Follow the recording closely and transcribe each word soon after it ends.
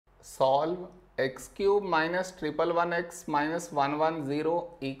Solve x cube minus 111x minus 110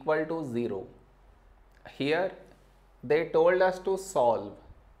 equal to 0. Here they told us to solve,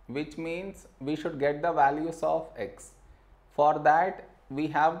 which means we should get the values of x. For that we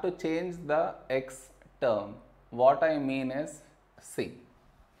have to change the x term. What I mean is, see,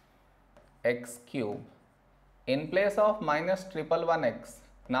 x cube. In place of minus 111x,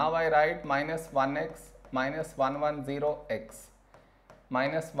 now I write minus 1x minus 110x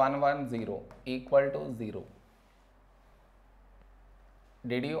minus 110 equal to 0.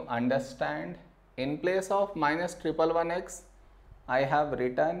 Did you understand? In place of minus 111x, I have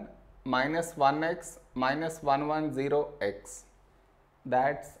written minus 1x minus 110x.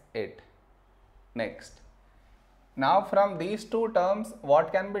 That's it. Next. Now from these two terms,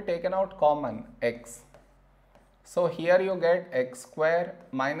 what can be taken out common? X. So here you get x square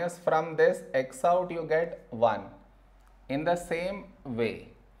minus from this x out you get 1. In the same way,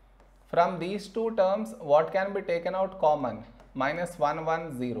 from these two terms, what can be taken out common? Minus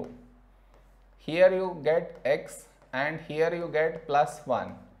 110. Here you get x and here you get plus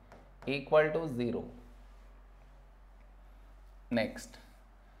 1 equal to 0. Next.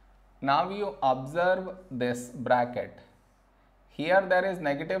 Now you observe this bracket. Here there is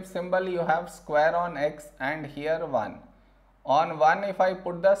negative symbol, you have square on x and here 1. On 1 if I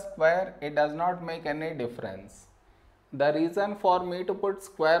put the square, it does not make any difference. The reason for me to put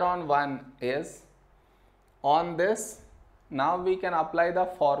square on 1 is, on this, now we can apply the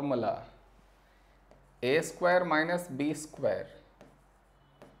formula a square minus b square,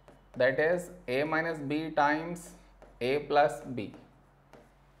 that is a minus b times a plus b.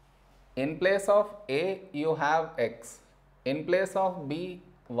 In place of a you have x, in place of b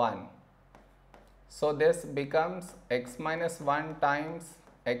 1. So this becomes x minus 1 times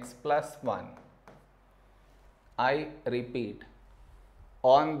x plus 1. I repeat,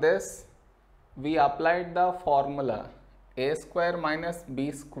 on this we applied the formula a square minus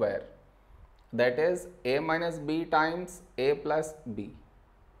b square, that is a minus b times a plus b.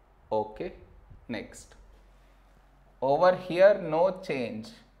 Okay, next. Over here no change,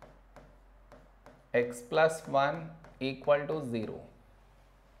 x plus 1 equal to 0.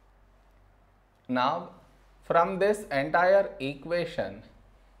 Now from this entire equation,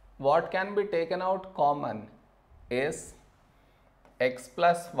 what can be taken out common is x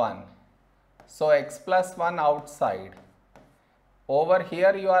plus 1. So x plus 1 outside. Over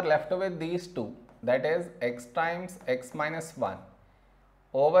here you are left with these two, that is x times x minus 1.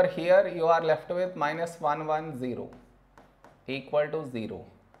 Over here you are left with minus 110 equal to 0.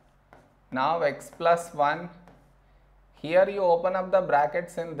 Now x plus 1, here you open up the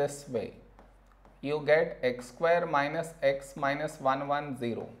brackets in this way. You get x square minus x minus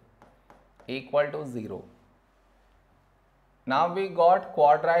 110 equal to 0. Now we got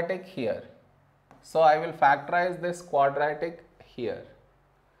quadratic here. So I will factorize this quadratic here.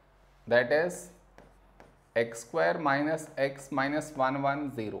 That is x square minus x minus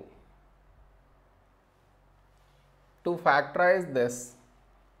 110. To factorize this,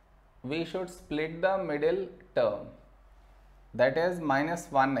 we should split the middle term, that is minus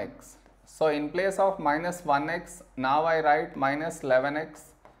 1x. So in place of minus 1x, now I write minus 11x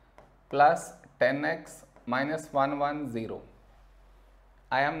plus 10x minus 110.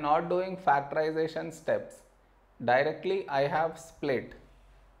 I am not doing factorization steps. Directly I have split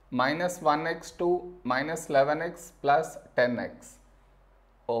minus 1x to minus 11x plus 10x.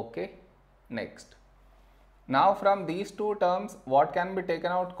 Okay, next. Now from these two terms, what can be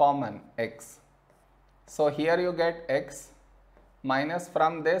taken out common? X. So here you get x minus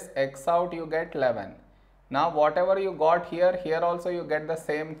from this x out you get 11. Now whatever you got here, here also you get the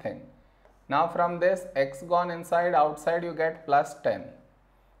same thing. Now from this x gone inside, outside you get plus 10.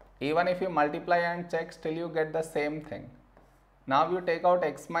 Even if you multiply and check, still you get the same thing. Now you take out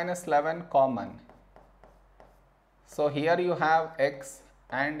x minus 11 common. So here you have x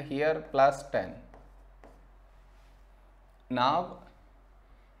and here plus 10. Now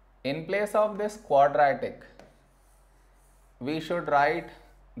in place of this quadratic, we should write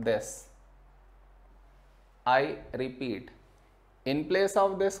this. I repeat, in place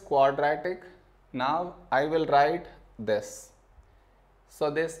of this quadratic, now I will write this. So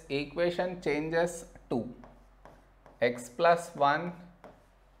this equation changes to x plus 1,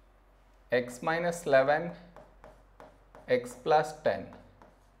 x minus 11, x plus 10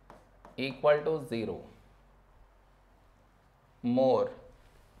 equal to 0. More,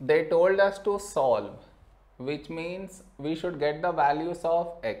 they told us to solve, which means we should get the values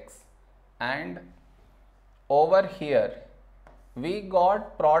of x, and over here we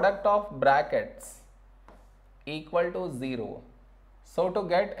got product of brackets equal to 0. So to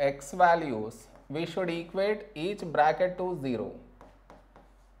get x values, we should equate each bracket to 0.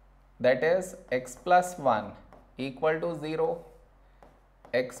 That is x plus 1 equal to 0,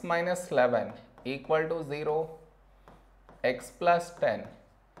 x minus 11 equal to 0, x plus 10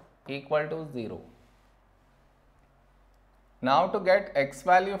 equal to 0. Now to get x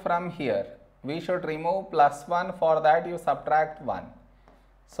value from here, we should remove plus 1, for that you subtract 1.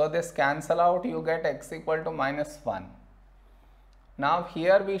 So this cancel out, you get x equal to minus 1. Now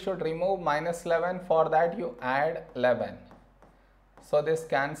here we should remove minus 11, for that you add 11. So this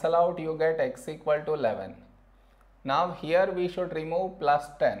cancel out, you get x equal to 11. Now here we should remove plus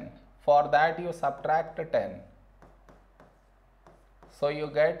 10, for that you subtract 10. So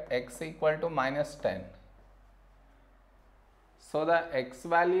you get x equal to minus 10. So the x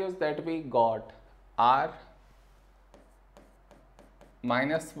values that we got are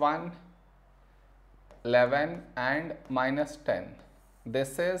minus 1, 11 and minus 10.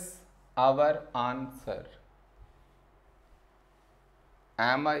 This is our answer.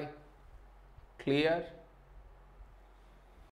 Am I clear?